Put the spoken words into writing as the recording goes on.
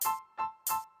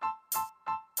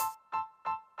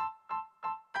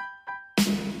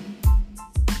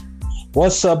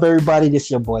What's up, everybody? This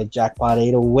is your boy Jackpot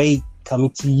 808 coming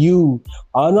to you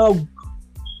on a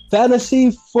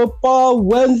Fantasy Football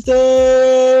Wednesday.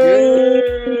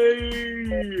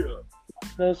 Yay!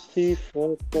 Fantasy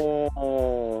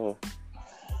football.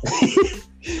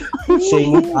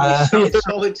 Same, Sounds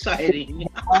so exciting.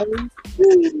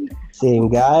 same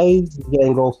guys. You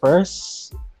gonna go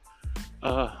first?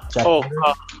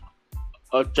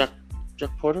 Jack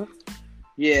Jack Porter.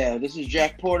 Yeah, this is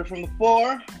Jack Porter from the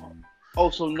 4,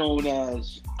 also known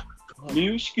as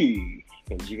Newski,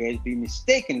 because you guys be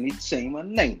mistakenly saying my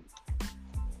name.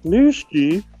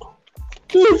 Newski.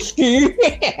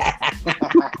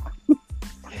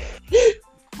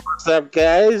 What's up,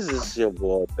 guys? It's your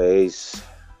boy Bass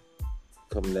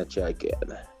coming at you again.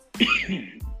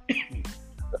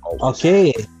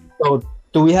 Okay, so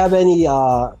do we have any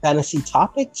fantasy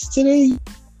topics today?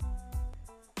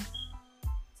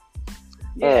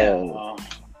 Yeah.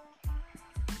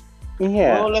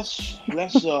 Yeah. Well, let's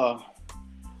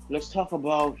talk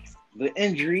about the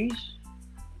injuries,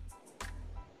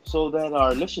 so that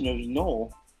our listeners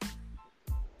know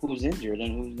who's injured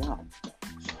and who's not.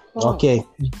 Okay,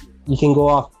 you can go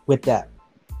off with that.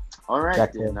 All right,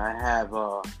 Jack then I have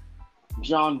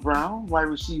John Brown, wide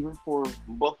receiver for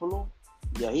Buffalo.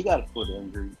 Yeah, he got a foot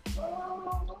injury.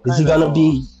 Is he gonna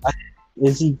be?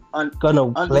 Is he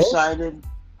gonna play?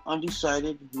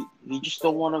 Undecided. He just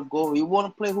don't want to go. He want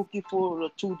to play hooky for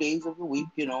 2 days of the week,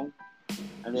 and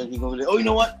then he gonna be like, oh, you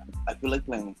know what? I feel like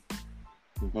playing.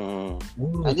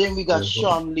 Mm-hmm. And then we got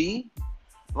Sean Lee,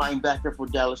 linebacker for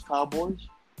Dallas Cowboys.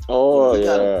 Oh,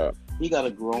 He got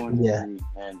a growing Yeah. injury,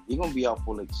 and he's gonna be out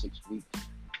for like 6 weeks.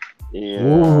 Yeah.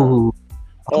 Ooh.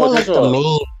 Oh, Well, like this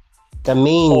the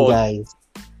main Oh, guys.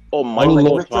 Oh, Like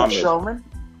Michael Richard Thomas. Sherman.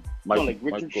 Michael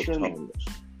Richard Sherman. Thomas.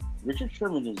 Richard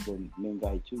Sherman is the main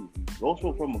guy too. He's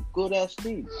also from a good ass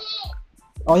team.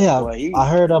 Oh yeah, Boy, I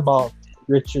heard about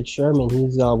Richard Sherman.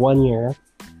 He's 1 year.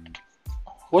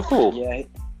 What's cool? Yeah,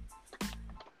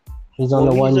 He's on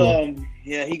the 1 year.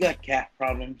 Yeah, he got calf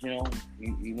problems.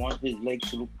 He wants his legs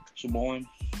to look Samoan,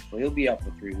 so he'll be out for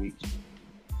 3 weeks.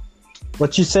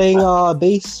 What you saying,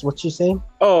 Base? What you saying?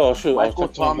 Oh, shoot. Michael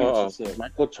Thomas, he said.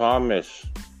 Michael Thomas.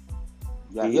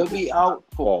 Yeah, he'll be out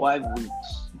for 5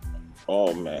 weeks.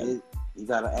 Oh, man. He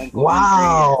got an ankle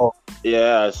Wow.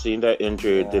 Yeah, I seen that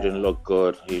injury. It Yeah. didn't look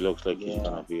good. He looks like he's Yeah.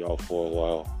 gonna be out for a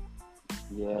while.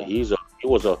 injury. Yeah.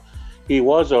 He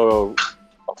was a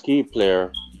key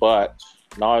player, but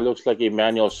now it looks like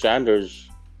Emmanuel Sanders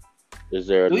is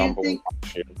their Do you number think- one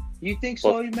option. You think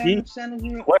so, But Emmanuel Sanders?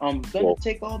 Gonna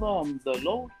take all the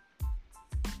load?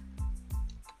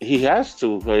 He has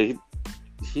to. Like,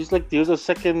 he's a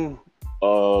second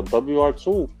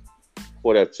WR2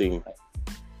 for that team.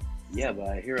 Yeah, but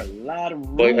I hear a lot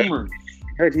of But I rumors.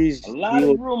 Heard A lot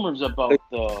of rumors about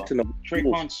to the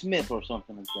Traquan Smith or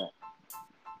something like that.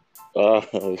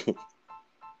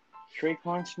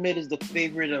 Traquan Smith is the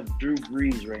favorite of Drew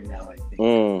Brees right now, I think.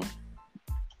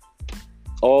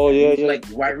 Oh yeah, He's yeah. like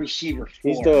wide receiver 4.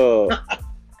 He's the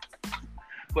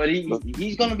But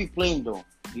he's gonna be playing though.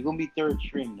 He's gonna be third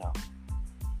string now.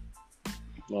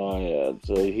 oh yeah.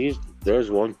 So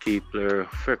there's one key player.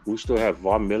 Frick, we still have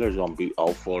Von Miller's gonna be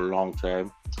out for a long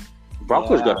time.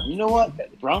 Broncos Yeah, got you know what?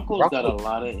 Broncos got a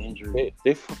lot of injuries.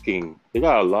 they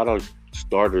got a lot of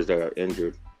starters that are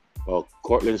injured.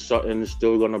 Cortland Sutton is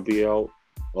still gonna be out.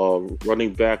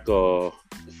 Running back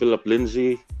Philip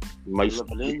Lindsay might. Philip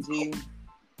Lindsay,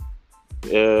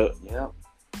 Yeah.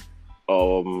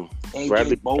 AJ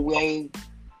Bradley. Bowe.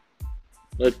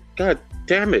 God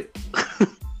damn it.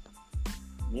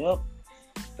 Yep.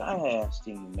 Sky-ass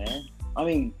team, man. I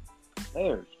mean,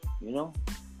 players, Le'Veon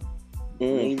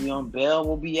Bell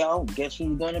will be out. Guess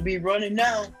who's going to be running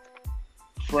now?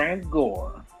 Frank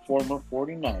Gore, former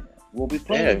 49er. Will be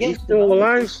playing Yeah, against he's still them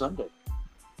alive? this Sunday.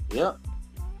 Yep.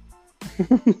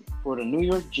 For the New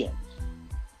York Jets.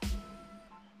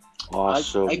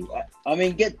 Awesome. I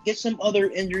mean, get some other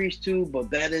injuries too, but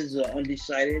that is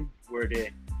undecided. Where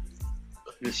they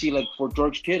see, like for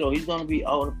George Kittle, he's gonna be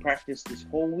out of practice this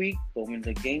whole week. But when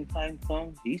the game time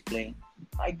comes, he's playing.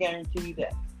 I guarantee you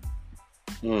that.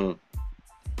 Mm.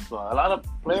 So a lot of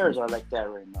players are like that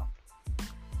right now.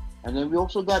 And then we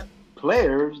also got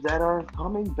players that are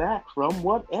coming back from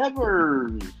whatever.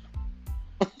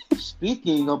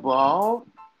 Speaking about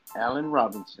Allen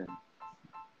Robinson,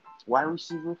 wide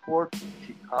receiver for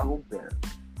Chicago Bears,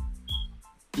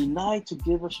 denied to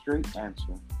give a straight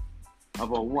answer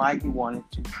about why he wanted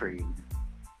to trade.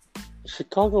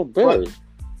 Chicago Bears.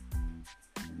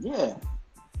 Yeah,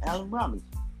 Allen Robinson.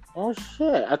 Oh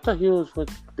shit! I thought he was with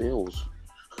Bills.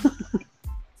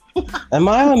 Am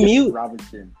I on mute?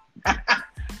 Robinson.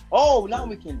 Oh, now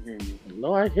we can hear you.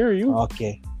 No, I hear you.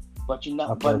 Okay. But you know,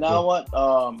 Okay, but okay. now what?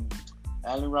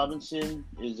 Allen Robinson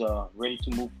is ready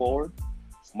to move forward.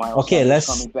 Miles Okay, Sanders let's-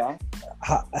 coming back.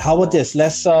 How about this?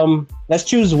 Let's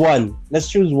choose one. Let's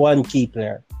choose one key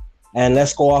player, and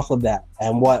let's go off of that.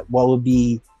 And what would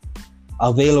be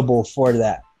available for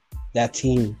that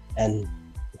team, and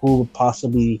who would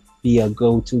possibly be a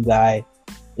go-to guy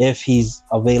if he's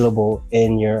available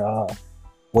in your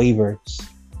waivers.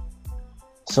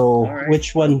 So All right.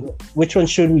 which one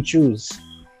should we choose?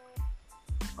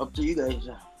 Up to you guys.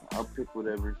 I'll pick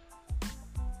whatever.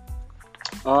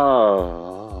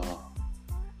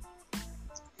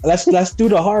 Let's do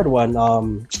the hard one.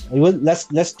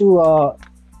 Let's do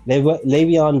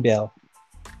Le'Veon Bell,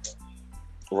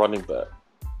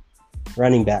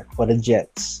 running back for the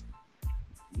Jets.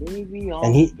 Maybe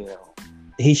And he- Bell.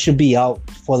 He should be out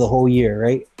for the whole year,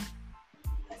 right?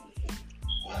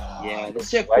 Yeah, they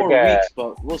said My 4 God. weeks,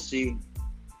 but we'll see.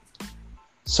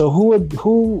 So who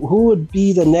would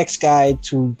be the next guy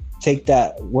to take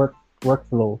that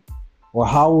workflow, or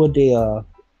how would they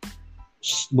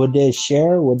would they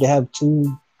share? Would they have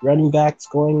 2 running backs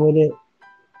going with it?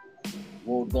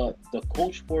 Well, the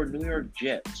coach for New York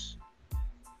Jets,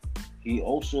 he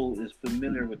also is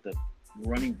familiar with the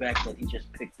running back that he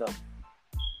just picked up,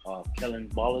 Kellen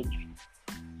Ballage.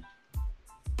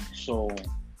 So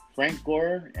Frank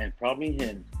Gore and probably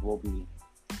him will be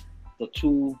the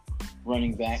 2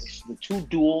 running backs, the 2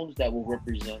 duels that will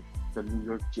represent the New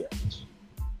York Jets.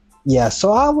 Yeah,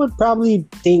 so I would probably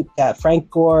think that Frank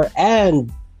Gore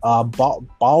and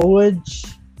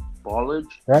Ballage, Ballage,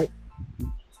 right?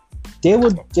 They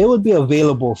would be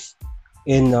available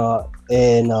in a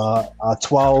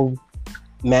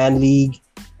 12-man league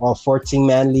or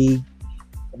 14-man league,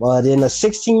 but in a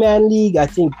 16-man league, I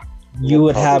think you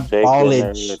would have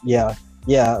Ballage.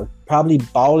 Yeah, probably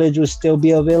Ballage would still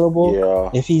be available. Yeah.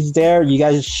 If he's there, you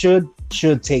guys should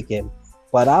take him.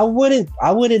 But I wouldn't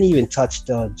even touch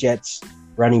the Jets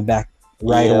running back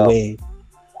right Yeah. away.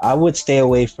 I would stay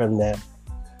away from them.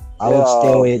 I would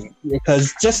stay away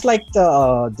because just like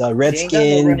the they ain't got no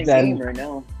Redskins running game and right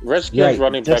now. Redskins Right,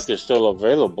 running just- back is still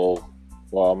available.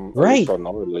 At Right. least from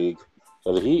our league.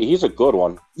 So he's a good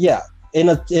one. yeah, in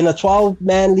a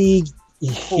 12-man league,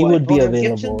 he would be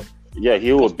Antonio available. Gibson? Yeah,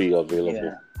 he would be available.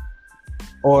 Yeah.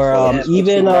 Or So that's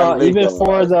even what you even want,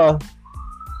 for the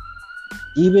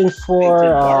even for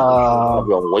Peyton I'll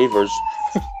be on waivers.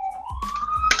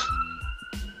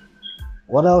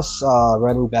 what else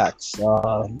running backs?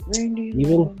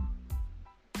 Even-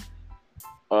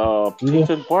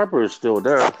 Peyton Barber is still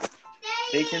there.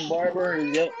 Peyton Barber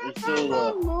is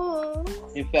still.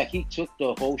 In fact, he took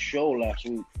the whole show last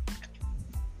week.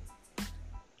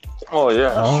 Oh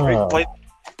yeah, Ah. straight play.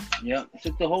 Yeah,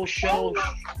 took the whole show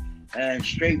and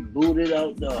straight booted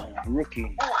out the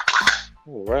rookie.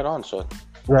 Oh, right on, son.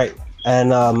 Right.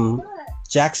 And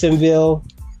Jacksonville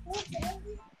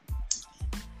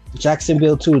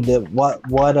too. What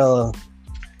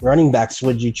running backs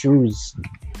would you choose?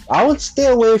 I would stay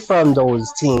away from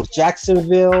those teams.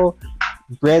 Jacksonville,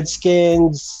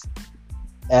 Redskins,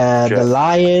 the Sure.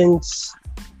 Lions,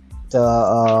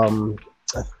 the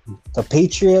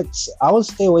Patriots. I would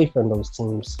stay away from those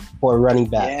teams for running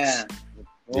backs. Yeah.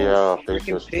 Yeah, freaking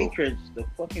Patriots too. Patriots. The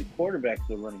fucking quarterback's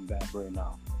the running back right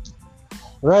now.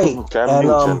 Right. Cam And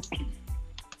Newton.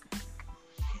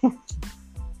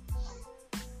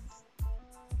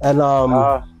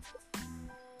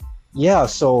 yeah,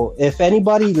 so if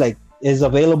anybody like is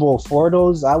available for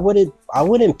those, I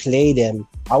wouldn't play them.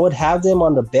 I would have them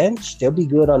on the bench. They'll be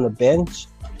good on the bench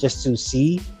just to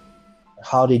see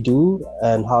how they do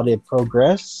and how they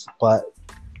progress, but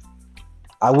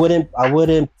I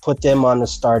wouldn't put them on the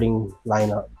starting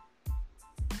lineup.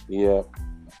 Yeah.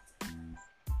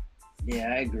 Yeah,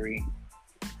 I agree.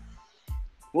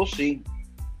 We'll see.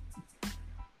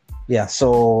 Yeah,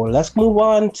 so let's move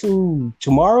on to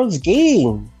tomorrow's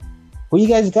game. Who you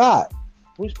guys got?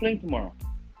 Who's playing tomorrow?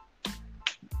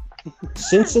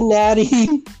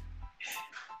 Cincinnati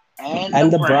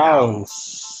and the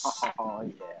Browns. Oh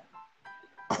yeah.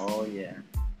 Oh yeah.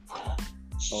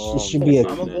 Oh, It should be I'm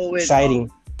gonna go with exciting.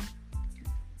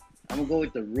 I'm gonna go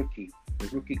with the rookie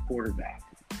quarterback.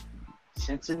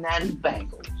 Cincinnati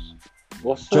Bengals.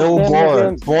 What's Joe his name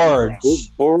again?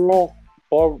 Burrow.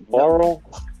 Burrow.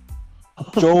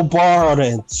 Joe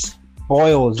Barnes.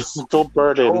 Boyles. Joe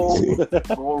Burden.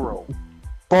 Burrow.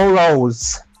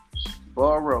 Burrows.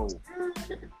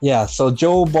 Yeah, so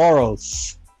Joe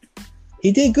Burrows.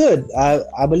 He did good. I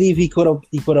believe he could have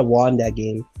won that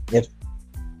game if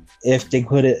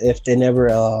they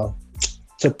never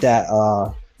took that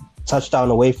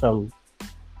touchdown away from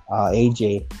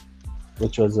AJ.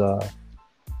 which was a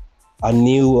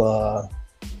new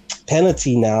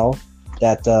penalty now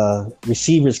that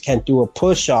receivers can't do a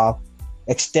push off,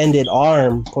 extended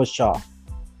arm push off.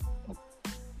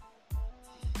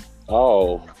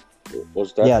 Oh,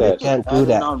 was that Yeah, they that? can't do Adding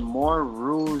that. on more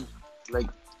rules, like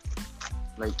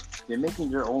they're making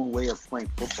their own way of playing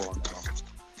football now.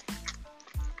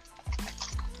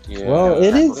 Yeah. Well,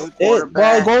 it is. It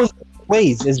Quarterback. goes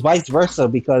ways. It's vice versa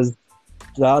because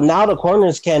now the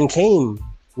corners can claim.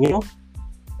 You know,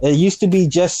 it used to be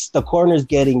just the corners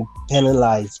getting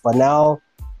penalized, but now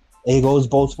it goes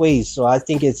both ways. So I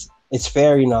think it's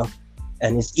fair enough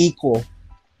and it's equal.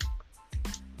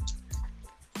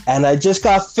 And I just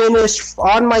got finished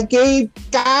on my game,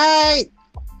 guy.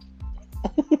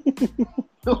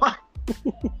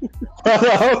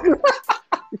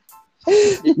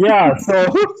 Yeah, so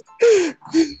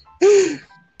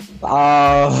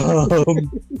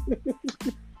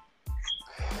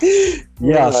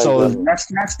yeah, so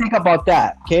let's think about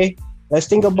that, okay? Let's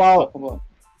think about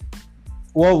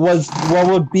what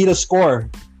would be the score.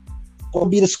 What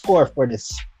would be the score for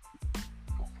this?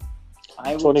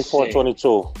 I would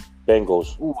 24-22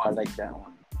 Bengals. Ooh, I like that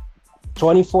one.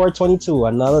 24-22,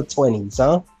 another 20s,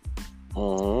 huh?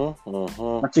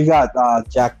 What you got,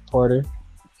 Jack Porter?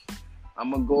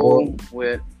 I'm gonna go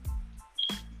with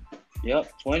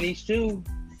 22.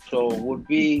 So it would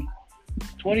be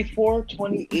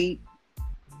 24-28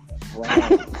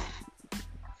 Rams.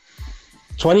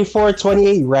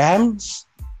 24-28 Rams?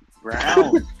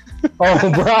 Browns.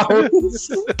 Oh,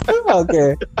 Browns.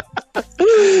 Okay.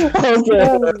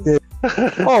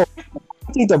 Oh,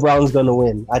 I think the Browns gonna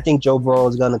win. I think Joe Burrow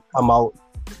is gonna come out,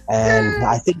 and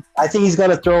I think he's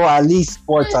gonna throw at least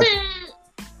 4 touchdowns.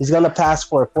 He's gonna pass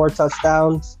for 4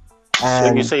 touchdowns. And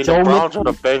So you say Joe the Browns Mixon-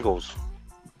 or the Bengals?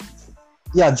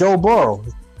 Yeah, Joe Burrow,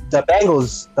 the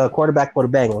Bengals, the quarterback for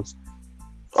the Bengals.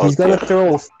 He's Okay. gonna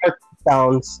throw 4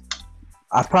 touchdowns.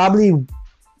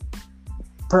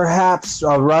 Perhaps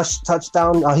a rush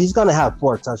touchdown. He's gonna have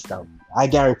 4 touchdowns. I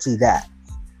guarantee that.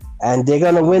 And they're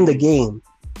gonna win the game.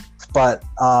 But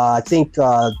I think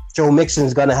Joe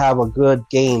Mixon's gonna have a good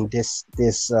game this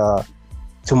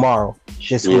tomorrow.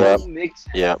 This Yeah. week.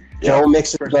 Yeah. Joe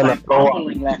Mixon's First gonna time throw.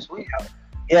 fumbling last week.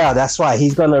 Yeah, that's why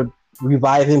he's gonna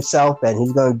revive himself and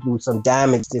he's gonna do some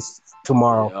damage this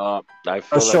tomorrow. I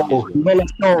For feel sure, like he's gonna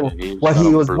show he's what he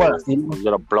gonna was blow, worth. You know? He's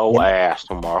gonna blow ass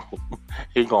tomorrow.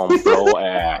 He's gonna blow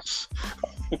ass.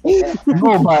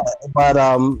 No, but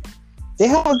they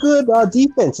have a good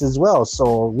defense as well,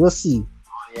 so we'll see.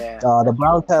 Yeah. The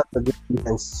Browns have a good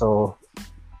defense, so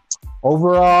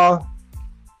overall,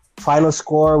 final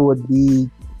score would be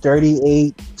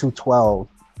 38-12.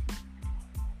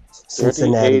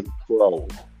 Cincinnati.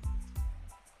 38-12.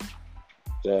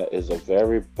 That is a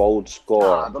very bold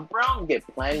score. The Browns get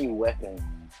plenty of weapons.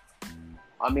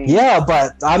 I mean, Yeah,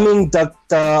 but I mean the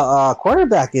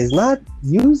quarterback is not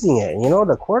using it. You know,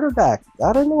 the quarterback.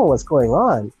 I don't know what's going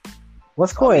on.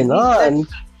 What's going on?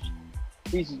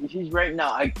 He's right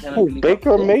now. I cannot Who, believe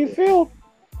Baker I'm saying this, Mayfield?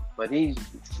 but he's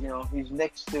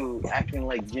next to acting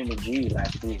like Jimmy G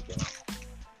last week. You know?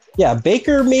 Yeah,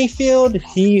 Baker Mayfield.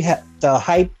 The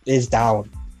hype is down.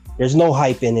 There's no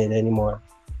hype in it anymore.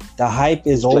 The hype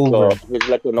is over. He's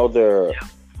like another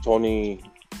Tony.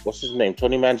 What's his name?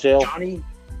 Tony Manziel? Johnny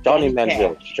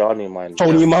Manziel. Cash. Johnny Manziel.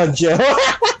 Tony Manziel.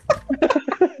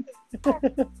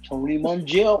 Tony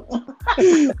Manziel.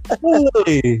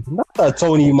 Hey, not a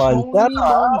Tony Tony Manziel.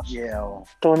 Manziel.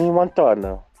 Tony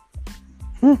Montana.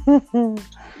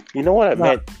 You know what I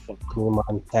meant? Tony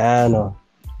Montana.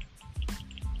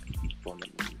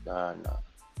 Tony Montana.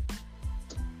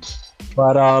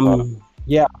 But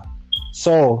yeah.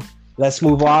 So let's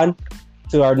move on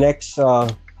to our next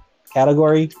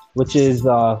category, which is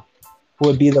who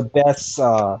would be the best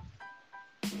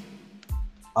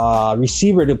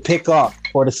receiver to pick up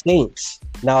for the Saints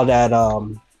now that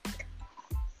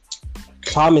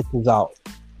Thomas is out.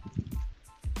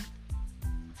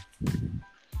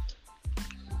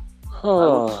 I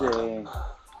would say,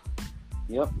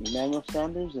 Emmanuel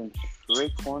Sanders and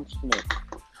Traquan Smith.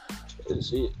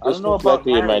 It I don't know looks about like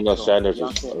the Emmanuel Harris, though. Sanders is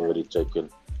Deontay already taken.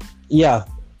 Yeah,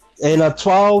 in a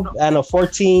 12 and a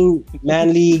 14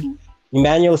 man league,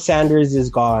 Emmanuel Sanders is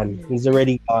gone. He's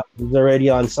already gone. He's already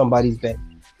on somebody's bench.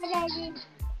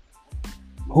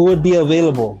 Who would be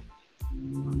available?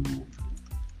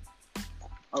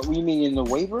 You mean in the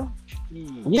waiver?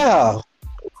 Yeah,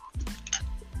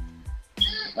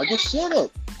 I just said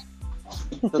it.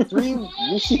 The 3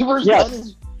 receivers. Yeah. That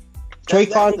is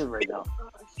Traquan- active right now.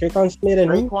 Traquan Smith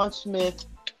and who? Traquan Smith,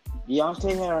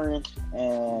 Deontay Harris,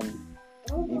 and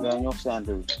Emmanuel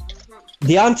Sanders.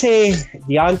 What's his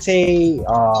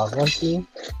name?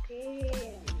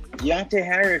 Deontay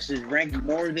Harris is ranked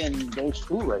more than those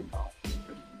two right now.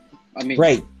 I mean,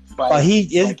 Right. But he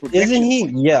is, isn't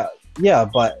he? points. Yeah,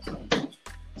 but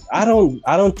I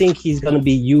don't think he's gonna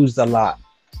be used a lot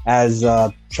as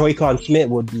Troy Smith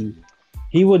would be.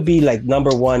 He would be like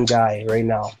number one guy right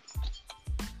now.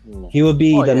 He would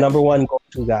be the number one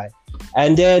go-to guy.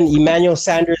 And then Emmanuel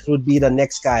Sanders would be the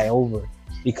next guy over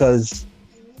because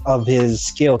of his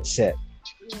skill set.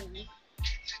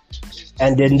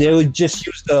 And then they would just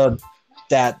use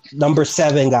that number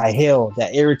 7 guy, Hill,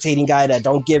 that irritating guy that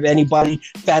don't give anybody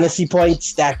fantasy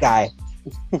points. That guy.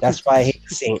 That's why I hate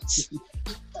the Saints.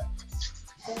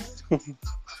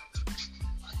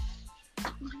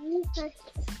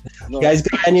 No, You guys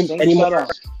got any more?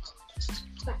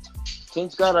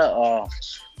 Saints got a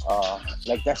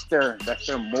like that's their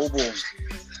mobile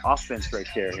offense right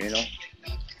there. You know,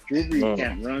 Drew Brees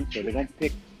can't run, so they're gonna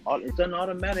pick. It's an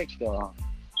automatic.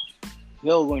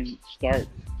 Hill going to start.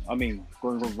 I mean,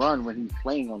 going to run when he's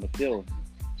playing on the field.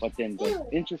 But then the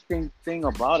interesting thing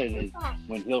about it is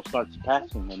when Hill starts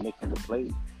passing and making the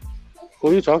plays. Who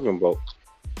are you talking about?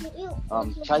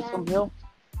 Tyson Hill.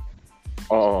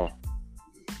 Oh,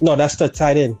 No, that's the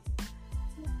tight end.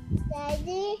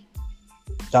 The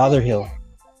other Hill.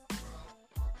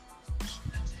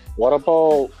 what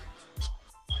about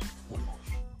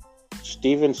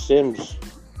Steven Sims?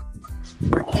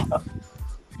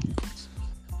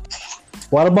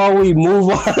 What about we move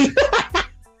on?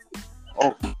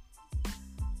 Oh,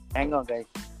 hang on, guys.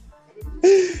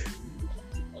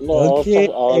 No, Okay. I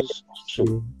was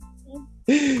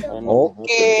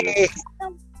Okay.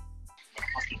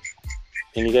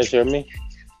 Can you guys hear me?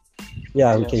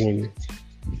 Yeah, we can hear you.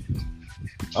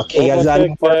 Okay, guys.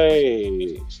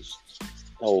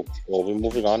 We're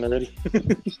moving on already.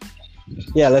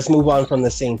 Yeah, let's move on from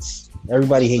the Saints.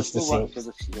 Everybody hates the Let's move on Saints.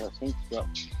 to the Saints. Yeah.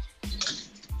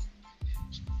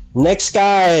 Next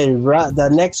guy, the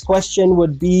next question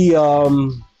would be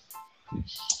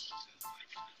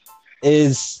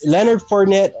is Leonard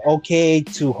Fournette okay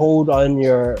to hold on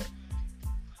your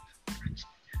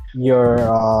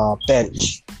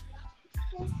bench?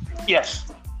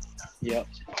 Yes. Yep.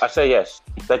 I say yes.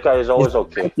 That guy is always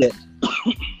okay. That's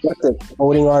it.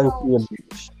 Holding on to your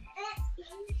bench.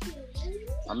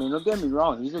 I mean, don't get me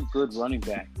wrong. He's a good running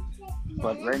back,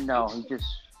 but right now he's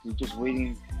just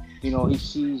waiting. You know, he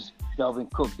sees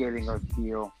Dalvin Cook getting a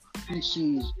deal. He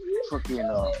sees freaking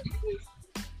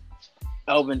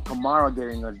Alvin Kamara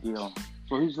getting a deal.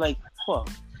 So he's like, fuck.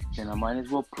 Then I might as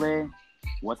well play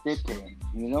what they pay.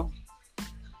 You know?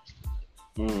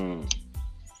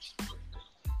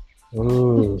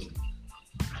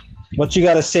 What you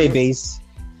gotta say, Base?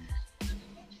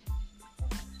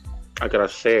 I gotta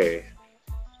say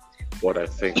what I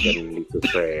think that you need to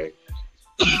say.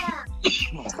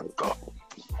 Oh my God.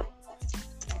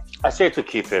 I say to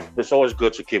keep him. It's always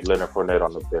good to keep Leonard Fournette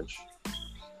on the bench.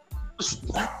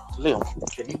 Leon,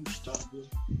 can you stop me?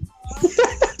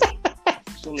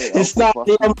 It's not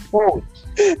damn phone.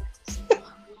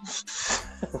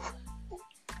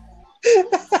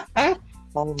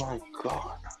 Oh my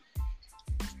God.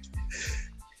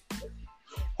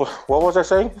 What was I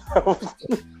saying?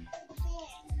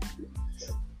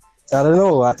 I don't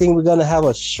know. I think we're gonna have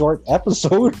a short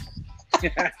episode.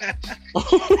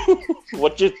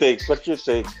 What you think?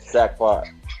 Jackpot?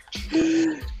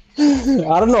 I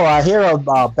don't know. I hear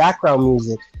background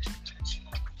music.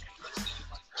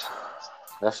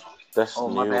 That's Oh,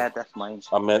 new. my bad. That's mine.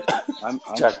 I meant I'm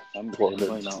Jack-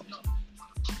 going out.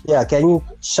 Yeah, can you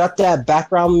shut that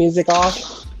background music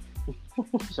off?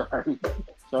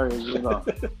 Sorry, you know.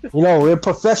 You know, we're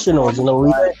professionals. You know,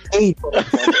 we get paid. I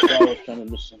was trying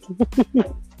to listen.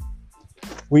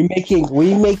 We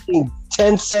making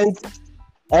 10 cents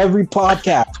every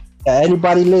podcast that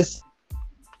anybody listen.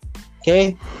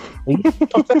 Okay, we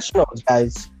professionals,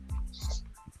 guys.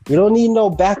 We don't need no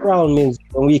background music,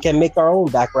 and we can make our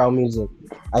own background music.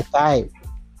 I tried.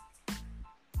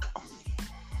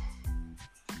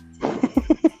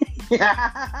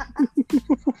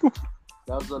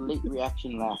 That was a late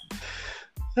reaction laugh.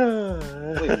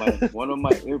 Wait, one of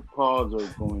my earpods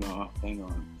are going off. Hang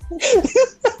on.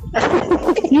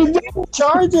 You didn't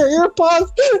charge your earpods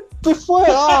before.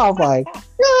 Oh my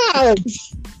God!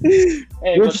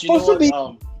 Hey, You're but supposed you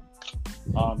know to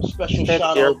what? be. Special shout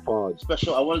out. AirPods.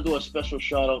 I want to do a special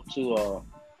shout out to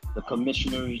the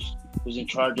commissioners who's in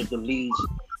charge of the leagues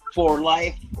for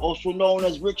life, also known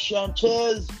as Rick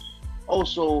Sanchez,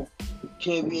 also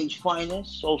KVH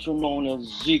Finest, also known as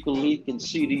Zeke Leak and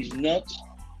CD's Nuts.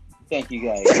 Thank you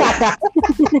guys.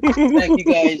 Thank you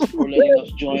guys for letting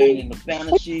us join in the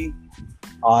fantasy.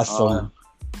 Awesome.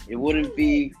 It wouldn't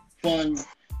be fun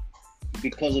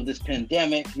because of this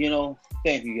pandemic,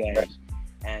 Thank you guys.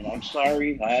 And I'm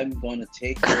sorry, I'm going to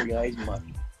take your guys'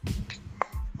 money.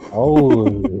 Oh,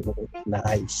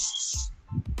 nice.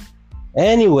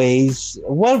 Anyways,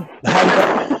 what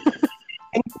have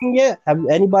anything yet? Have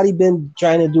anybody been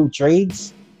trying to do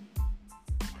trades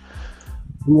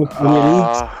in your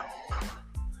leagues?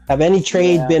 Have any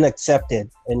trade been accepted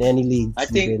in any leagues? I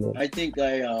think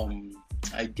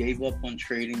I gave up on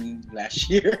trading last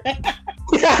year.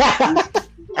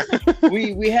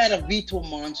 we had a veto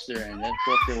monster, and that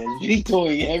fucker was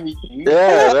vetoing everything.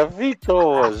 Yeah, the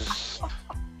veto was.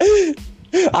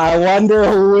 I wonder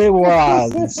who it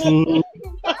was.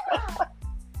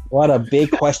 What a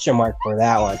big question mark for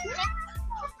that one.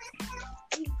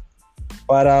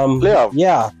 But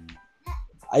yeah.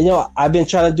 I've been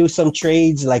trying to do some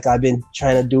trades. Like I've been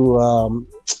trying to do.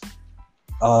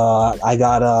 I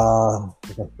got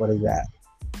what is that?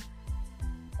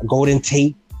 A Golden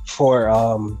Tate for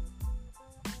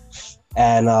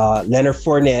and Leonard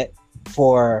Fournette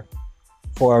for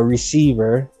a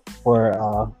receiver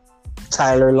for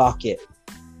Tyler Lockett.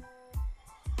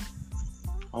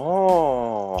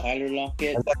 Oh, Tyler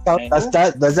Lockett.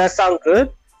 Does that sound good?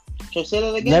 So say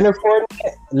that again.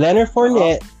 Leonard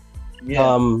Fournette.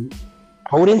 Yeah.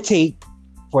 Golden Tate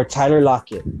for Tyler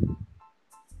Lockett.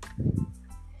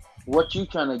 What you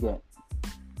trying to get?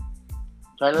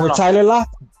 Tyler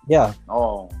Lockett. Yeah.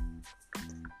 Oh.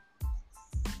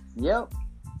 Yep.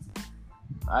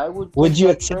 I would. Would you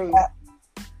accept that?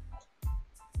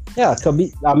 Yeah, it could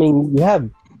be. I mean, you have.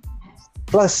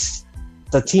 Plus,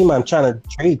 the team I'm trying to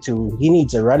trade to, he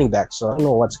needs a running back, so I don't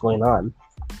know what's going on.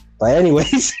 But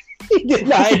anyways, he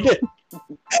denied it.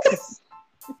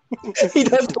 He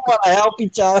doesn't want to help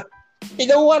each other. He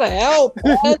don't want to help,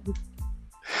 man.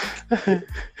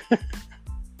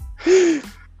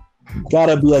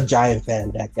 Gotta be a Giant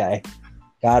fan, that guy.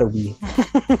 Gotta be.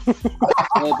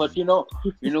 Yeah, but you know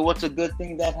what's a good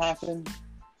thing that happened?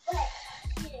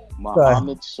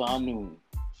 Mohamed Sanu.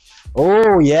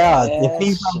 Oh yeah, Yes. if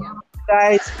he's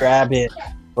guys, grab it.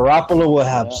 Garoppolo will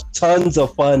have tons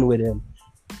of fun with him.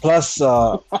 Plus,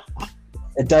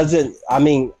 it doesn't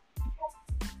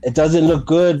look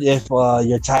good if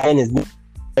your tight end is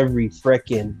every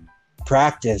freaking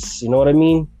practice. You know what I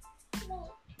mean?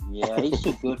 Yeah, he's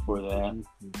too good for that.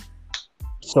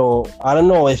 So I don't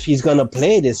know if he's gonna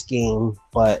play this game,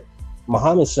 but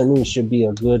Mohamed Sanu should be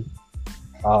a good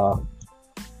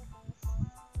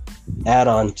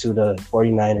add-on to the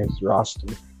 49ers roster.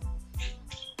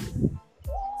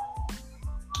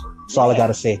 That's all I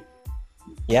gotta say.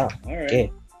 Yeah. All right.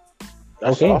 Okay.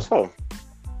 that's Okay. awesome.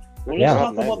 Well, Yeah.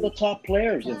 let's talk about the top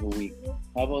players of the week.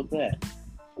 How about that?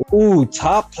 Ooh,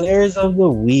 top players of the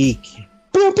week.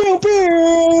 Pew, pew,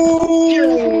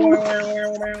 pew.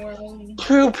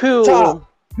 Pew pew. Top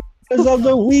players of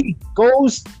the week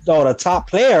goes the top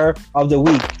player of the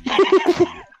week.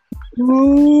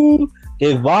 Ooh,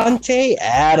 Devontae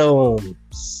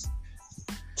Adams.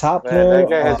 Top Man, player. that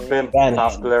guy has of been fantasy.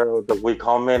 top player of the week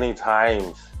how many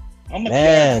times? How much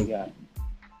Man. gas you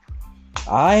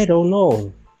I don't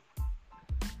know.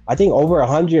 I think over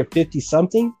 150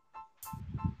 something.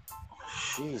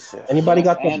 Jesus. Anybody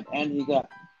got the and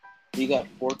he got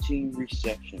 14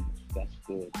 receptions. That's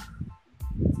good.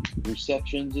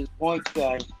 Receptions is points,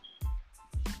 guys.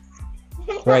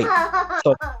 right?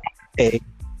 So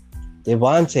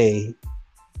Devontae,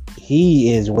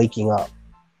 he is waking up.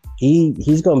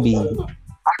 He's gonna be.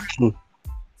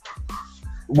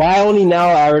 Why only now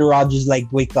Aaron Rodgers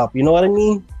wake up? You know what I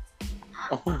mean?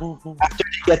 After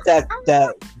you get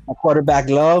that quarterback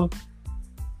love,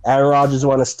 Aaron Rodgers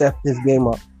want to step his game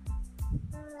up.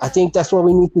 I think that's what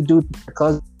we need to do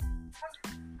because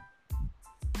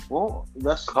Well,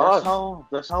 that's how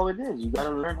it is. You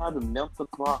gotta learn how to milk the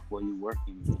clock while you're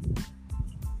working.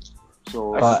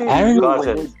 So Aaron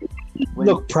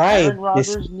when prime. Aaron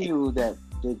Rodgers knew that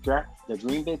the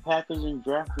Green Bay Packers in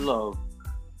draft love.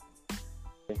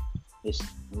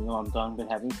 I'm done with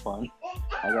having fun.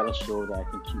 I gotta show that I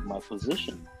can keep my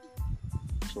position.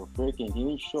 So freaking he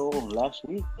didn't show last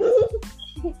week.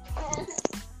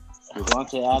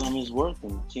 Devontae Adams is worth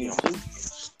in team 2.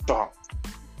 Stop.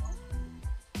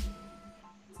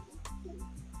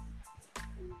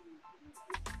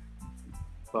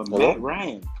 But Hello?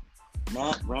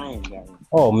 Matt Ryan, guys.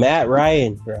 Oh, Matt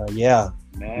Ryan, bro. Yeah,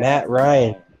 Matt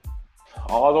Ryan.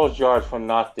 All those yards for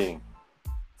nothing.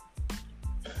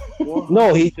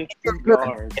 No, he 50 did good.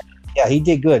 yards. Yeah, he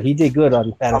did good. He did good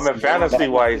on I fantasy. mean, fantasy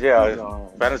wise, yeah.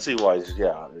 yards. Fantasy wise,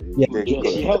 yeah. Yeah. They did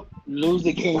good. Yep, lose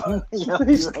the game.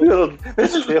 They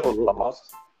still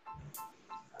lost.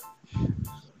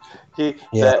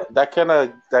 Yeah. That kind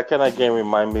of game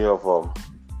remind me of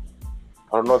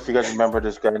I don't know if you guys remember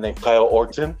this guy named Kyle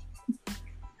Orton.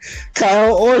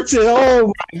 Kyle Orton. Oh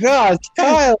my gosh,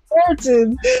 Kyle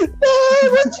Orton.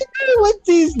 What you doing with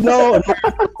these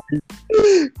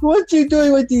What you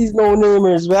doing with these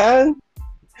no-namers, man?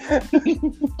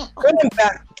 Put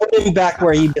him back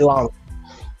where he belongs.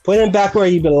 Put him back where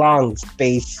he belongs,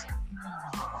 Base.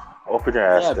 Open your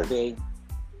ass. Yeah, babe.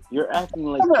 You're acting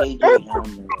like AJ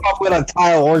Hamler. Up with a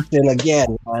Kyle Orton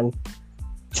again, man.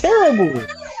 Terrible.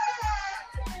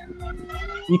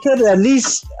 You could at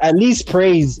least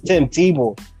praise Tim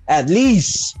Tebow. At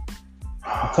least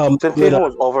Tim Tebow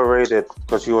was overrated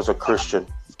because he was a Christian.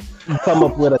 You come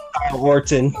up with a Kyle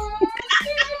Orton.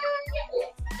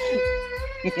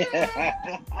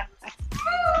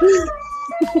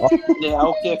 Yeah,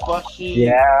 okay, Fussy.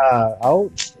 Yeah.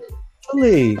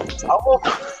 Actually.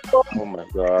 Oh my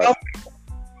god.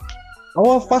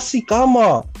 Fasi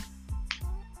kama.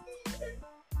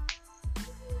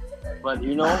 But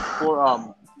you know,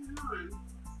 for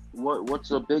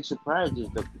what's a big surprise is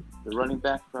the running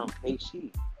back from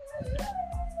KC,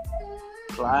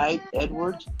 Clyde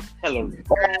Edwards Hillary.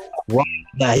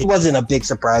 Nah, he wasn't a big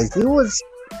surprise. He was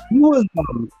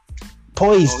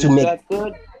poised to make that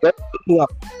good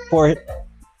for it.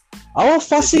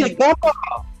 Fasi kama.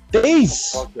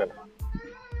 Base. Okay.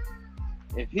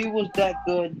 If he was that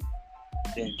good,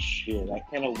 then shit, I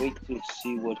cannot wait to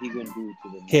see what he gonna do to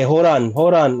them. Okay, hold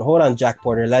on, Jack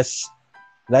Porter. Let's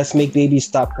make baby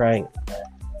stop crying.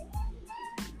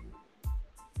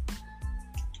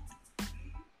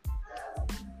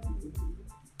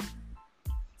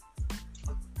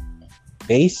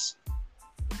 Base.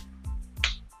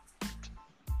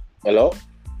 Hello?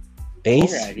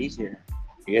 Base. Alright, he's here.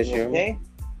 You guys hear me? Okay.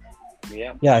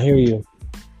 Yeah. Yeah, I hear you.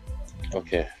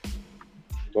 Okay.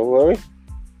 Don't worry.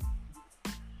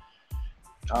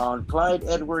 Clyde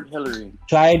Edward Hillary.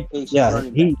 Clyde, KC yeah,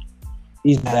 running back.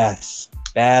 he's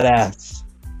badass.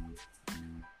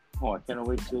 Oh, I cannot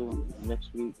wait till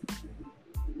next week.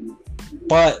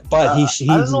 But he's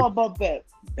I don't know about that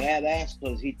badass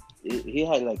because he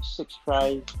had like 6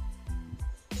 tries,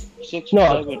 6,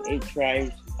 7, 8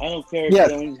 tries. I don't care if he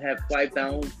only have 5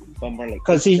 downs, but more like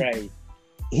 6 tries.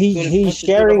 He's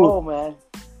sharing. Hole, man.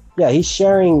 Yeah, he's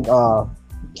sharing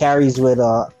carries with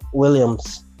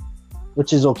Williams,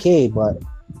 which is okay, but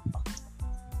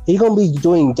he's gonna be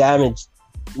doing damage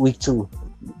week 2.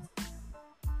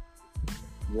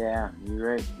 Yeah,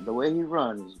 you're right. The way he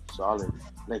runs is solid.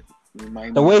 Like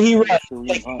the way he runs,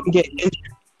 like, he get injured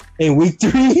in week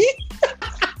 3.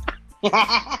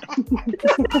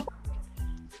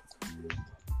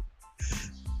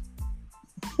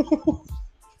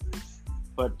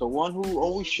 But the one who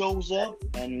always shows up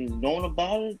and is known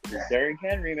about it is Derrick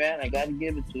Henry, man. I gotta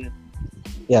give it to him.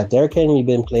 Yeah, Derrick Henry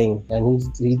been playing and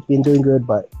he's been doing good,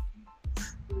 but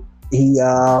he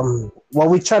what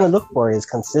we're trying to look for is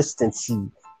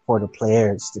consistency for the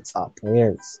players, the top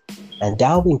players. And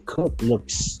Dalvin Cook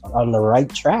looks on the right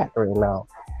track right now.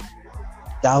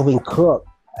 Dalvin Cook,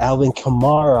 Alvin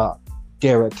Kamara,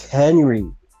 Derrick Henry,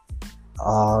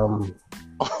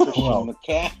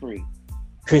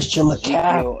 Christian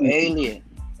McCaffrey,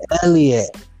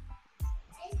 Elliott,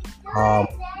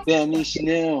 Benny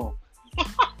Snell.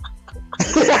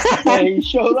 Yeah, he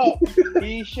showed up.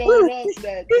 He showed up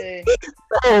that day.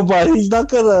 Oh, but he's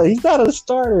not a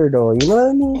starter though. You know what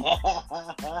I mean?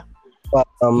 But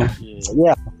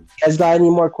yeah. You guys got any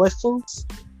more questions?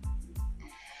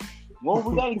 Well,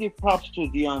 we gotta give props to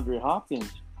DeAndre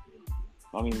Hopkins.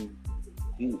 I mean,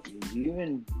 he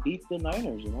even beat the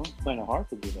Niners. You know, it's kind of hard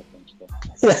to do that kind of stuff.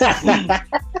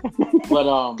 but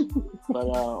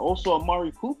also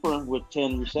Amari Cooper with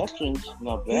 10 receptions,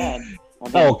 not bad.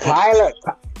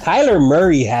 Kyler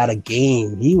Murray had a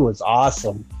game. He was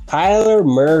awesome. Kyler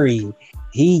Murray,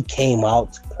 he came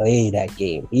out to play that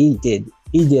game. He did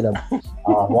a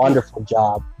wonderful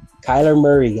job. Kyler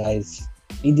Murray, guys,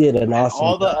 he did an awesome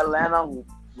all the job. Atlanta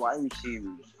wide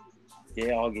receivers,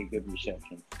 they all get good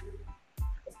reception.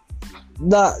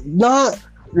 Not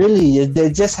really. They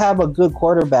just have a good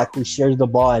quarterback who shares the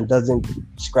ball and doesn't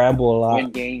scramble a lot. Win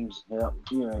games. Yeah,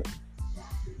 you're right.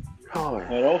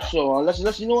 But also,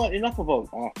 let's you know what? Enough about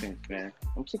offense, man.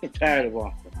 I'm sick and tired of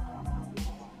offense.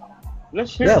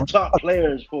 Let's hear the top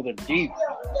players for the defense.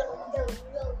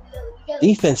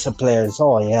 Defensive players.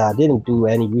 Oh yeah, I didn't do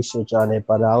any research on it,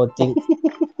 but I would think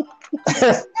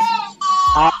the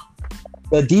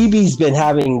DB's been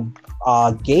having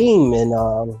a game in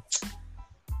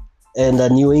the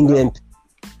New England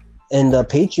in the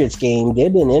Patriots game.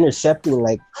 They've been intercepting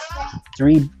like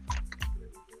three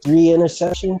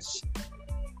interceptions.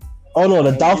 Oh no, the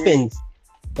I agree. Dolphins.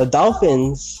 The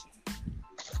Dolphins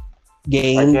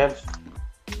game. Against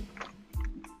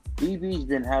BB's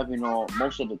been having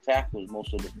most of the tackles,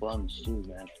 most of the funds too,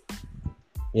 man.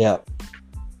 Yeah.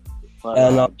 But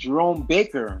And Jerome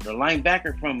Baker, the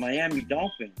linebacker from Miami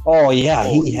Dolphins, oh yeah,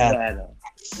 he had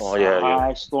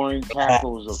high scoring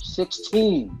tackles of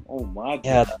 16. Oh my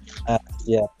yeah, god.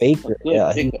 yeah, Baker. Good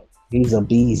Yeah, pickup. he's a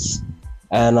beast.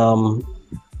 And Buda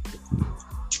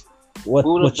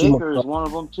what you Baker is one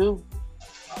of them too.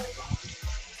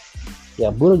 yeah,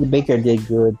 Buda Baker did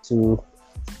good too.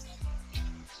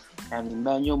 And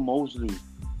Emmanuel Mosley.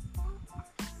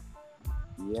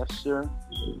 Yes, sir.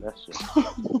 Yes, sir.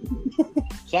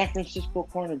 San Francisco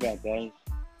cornerback, guys.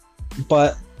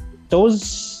 But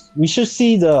those we should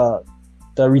see the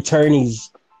returnees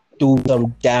do some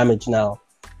damage now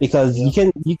because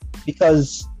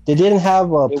because they didn't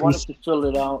have a They wanted to fill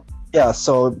it out. yeah,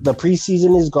 so the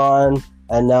preseason is gone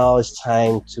and now it's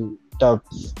time to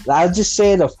I'll just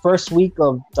say the first week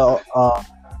of the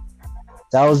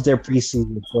that was their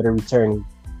preseason for the returning.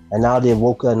 And now they've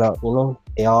woken up, you know,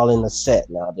 they're all in the set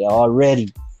now. They're all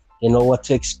ready. They know what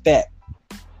to expect.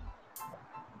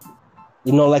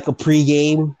 You know, like a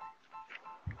pregame.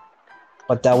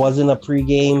 But that wasn't a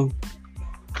pregame.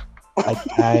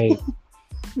 I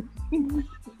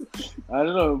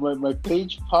don't know, my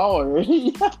page power.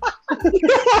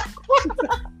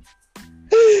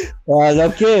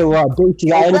 okay, well, Dave, you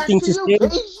got anything to say?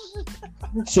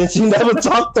 Since you never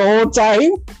talked the whole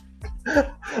time?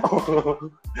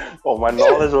 Oh, my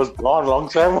knowledge was gone a long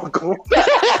time ago.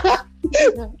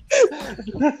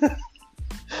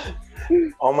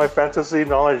 All my fantasy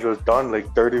knowledge was done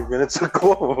like 30 minutes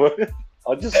ago.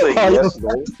 I'll just say yes,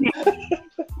 no.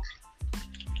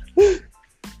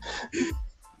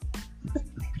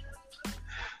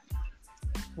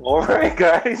 All right,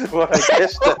 guys. Well, I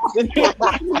guess that's it.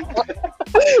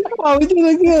 Oh, we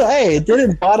did good. Hey, it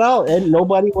didn't butt out and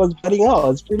nobody was butting out.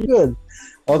 It's pretty good.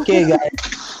 Okay,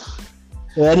 guys.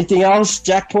 Anything else,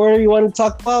 Jack Porter, you want to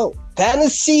talk about?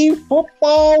 Fantasy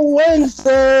Football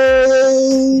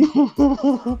Wednesday.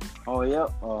 Oh yeah.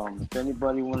 If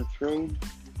anybody want to trade,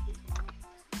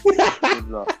 good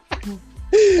luck.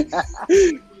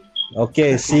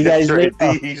 Okay, see you guys later.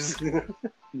 See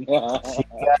you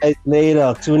guys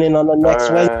later. Tune in on the next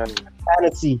Wednesday.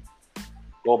 Fantasy.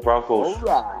 Go Broncos.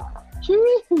 All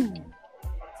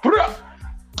right.